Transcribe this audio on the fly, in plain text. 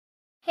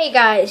Hey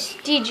guys,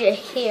 DJ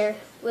here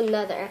with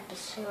another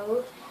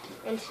episode,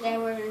 and today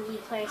we're going to be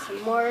playing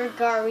some more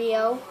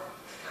Agario.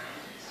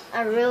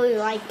 I really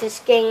like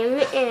this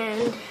game,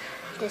 and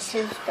this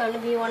is going to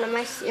be one of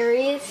my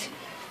series,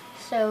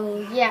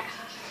 so yeah,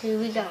 here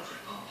we go.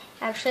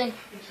 Actually,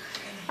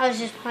 I was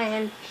just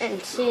playing and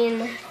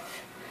seeing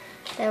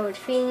if they would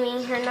feed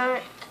me or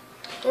not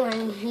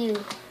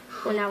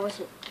when I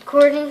wasn't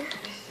recording,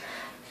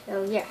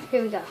 so yeah,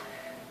 here we go.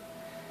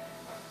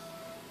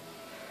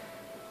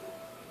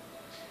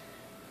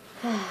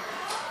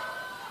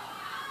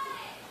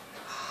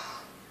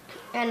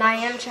 And I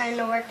am trying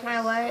to work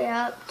my way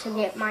up to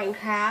get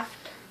Minecraft.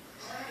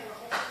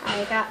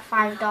 I got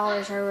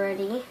 $5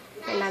 already,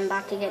 and I'm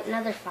about to get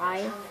another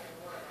 5.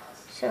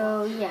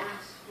 So yeah,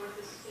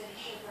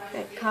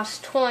 it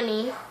costs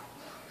 20,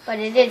 but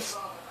it is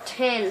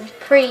 10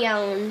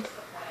 pre-owned.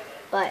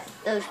 But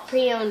those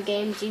pre-owned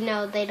games, you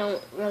know, they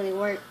don't really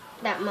work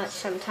that much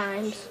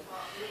sometimes.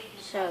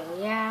 So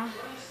yeah.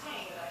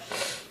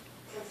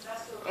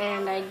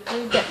 And I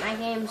do get my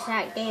games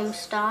at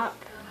GameStop,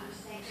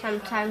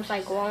 sometimes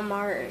like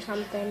Walmart or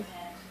something,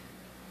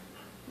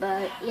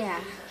 but yeah.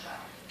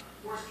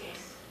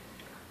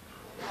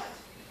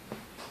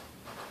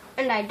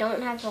 And I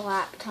don't have a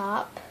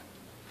laptop,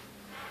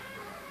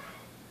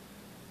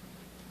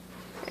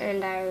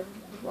 and I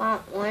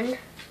want one,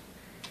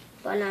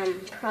 but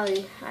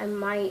I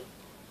might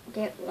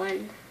get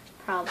one,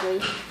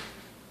 probably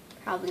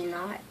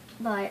not,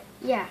 but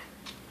yeah.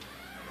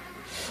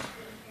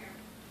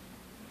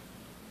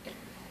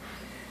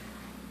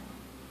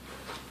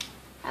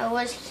 I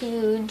was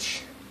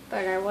huge,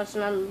 but I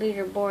wasn't on the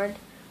leaderboard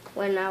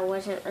when I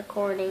wasn't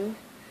recording.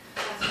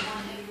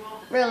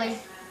 Really?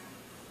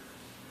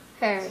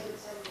 Harry.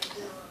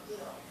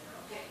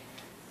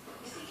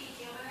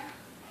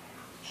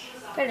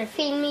 Better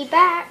feed me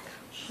back.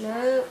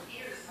 No.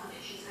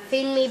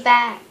 Feed me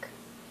back.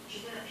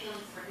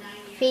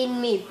 Feed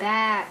me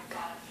back.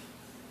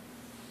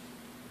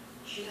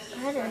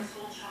 Better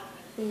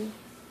feed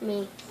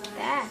me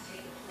back.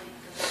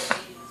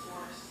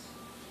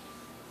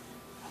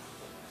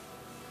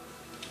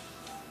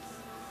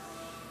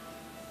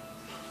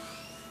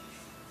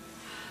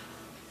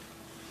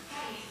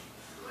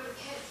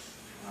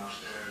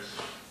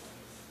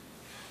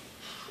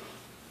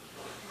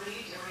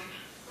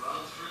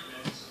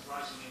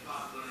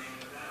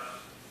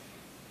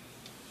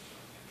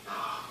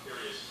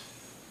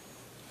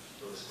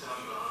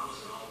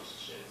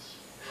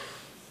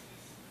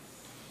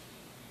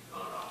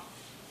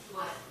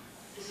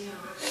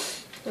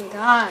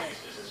 God,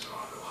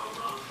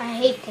 I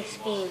hate this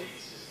game.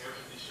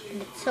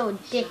 It's so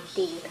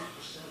addicting.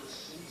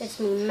 It's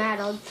me mad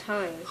all the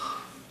time.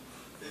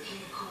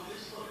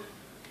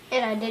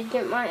 And I did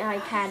get my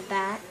iPad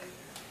back.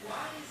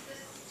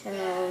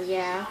 So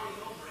yeah.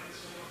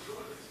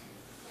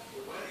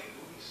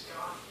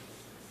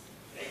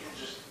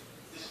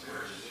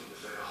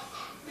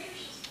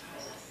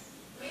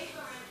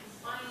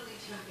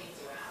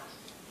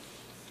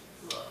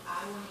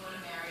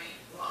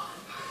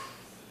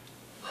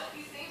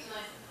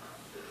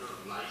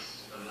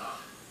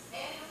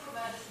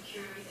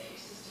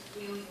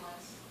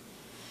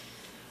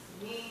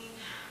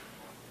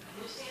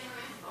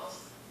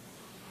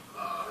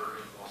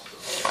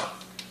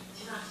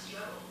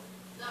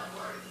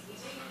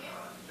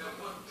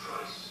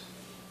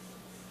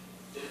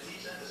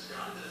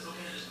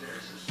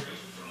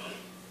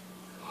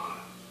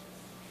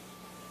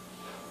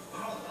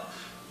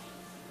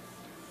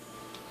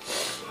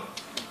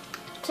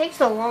 It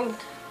takes a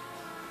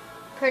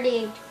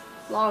pretty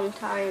long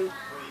time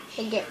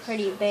to get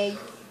pretty big.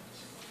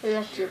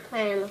 Unless you're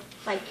playing with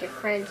like your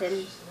friends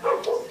and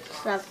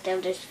stuff, they'll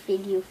just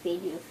feed you,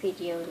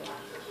 and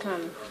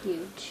become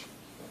huge.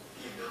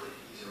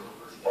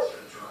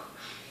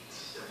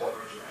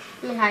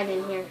 Let me hide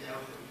in here.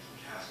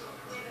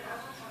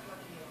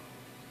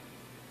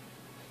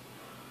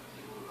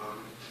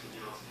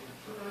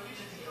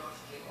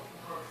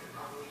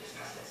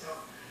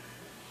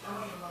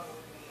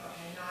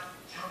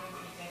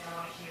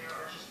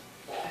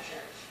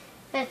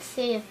 Let's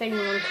see if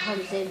anyone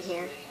comes in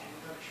here.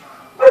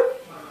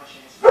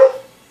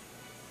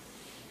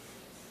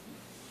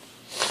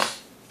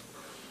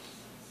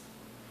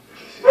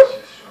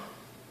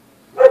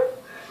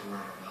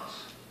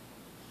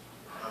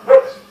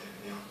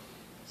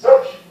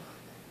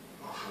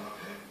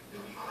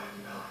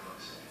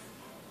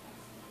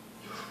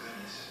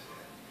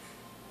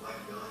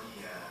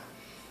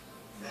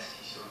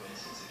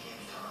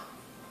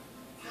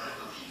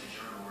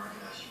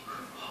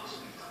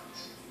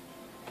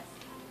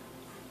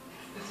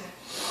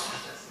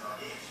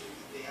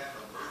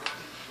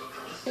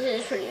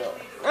 This is pretty old.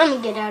 I'm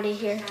gonna get out of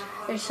here.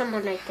 There's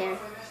someone right there.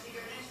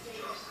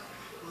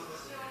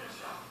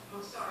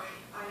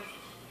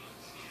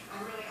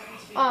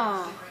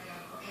 Ah.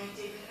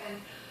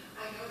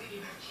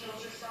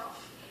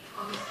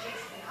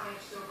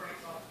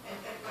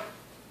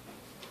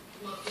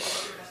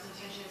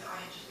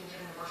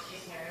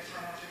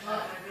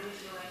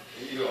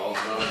 You all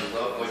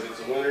know like it's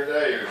a winter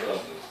day or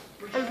something.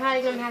 I'm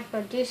probably going to have to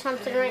go do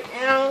something right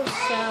now,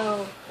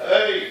 so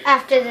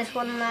after this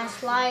one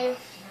last live,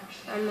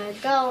 I'm going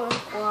to go,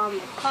 or I'm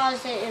going to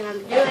pause it and I'm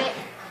going to do it,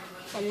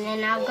 and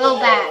then I'll go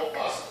back.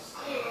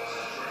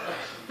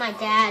 My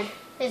dad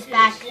is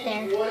back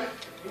there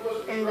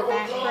in the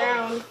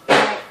background,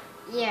 but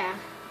yeah.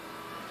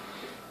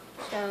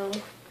 So,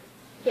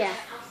 yeah.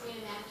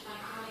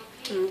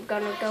 I'm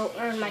going to go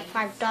earn my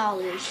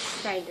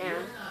 $5 right now.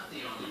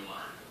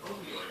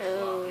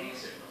 So,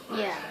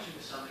 yeah.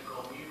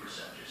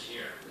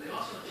 They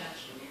also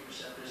attach to immune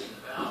receptors in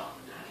the bowel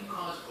that can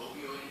cause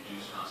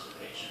opioid-induced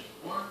constipation,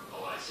 or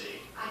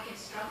OIC. I can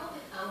struggle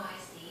with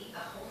OIC the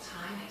whole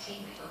time I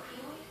take my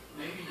opioid?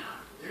 Maybe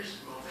not.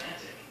 There's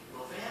Movantik.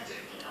 Movantik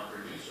can help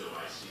reduce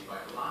OIC by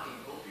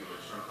blocking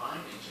opioids from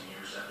binding to immune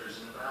receptors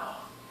in the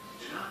bowel.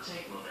 Do not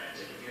take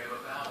Movantik if you have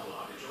a bowel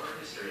blockage or a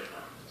history of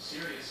them.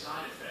 Serious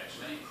side effects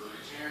may include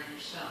a tear in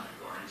your stomach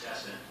or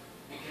intestine,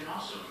 and can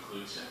also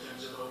include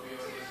symptoms of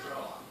opioid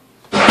withdrawal.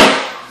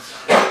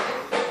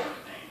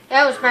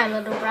 That was my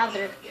little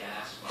brother.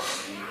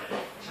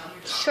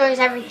 Destroys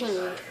everything.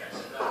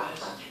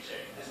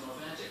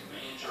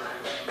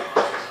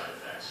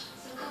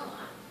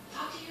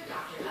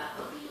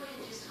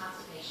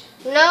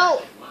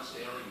 No.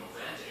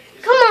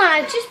 Come on,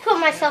 I just put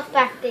myself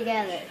back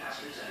together.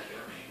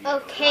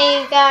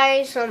 Okay,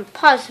 guys, I'm gonna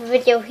pause the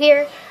video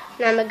here,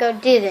 and I'm gonna go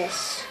do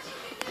this.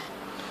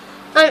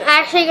 I'm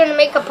actually gonna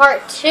make a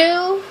part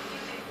 2.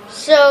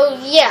 So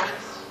yeah,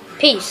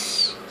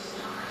 peace.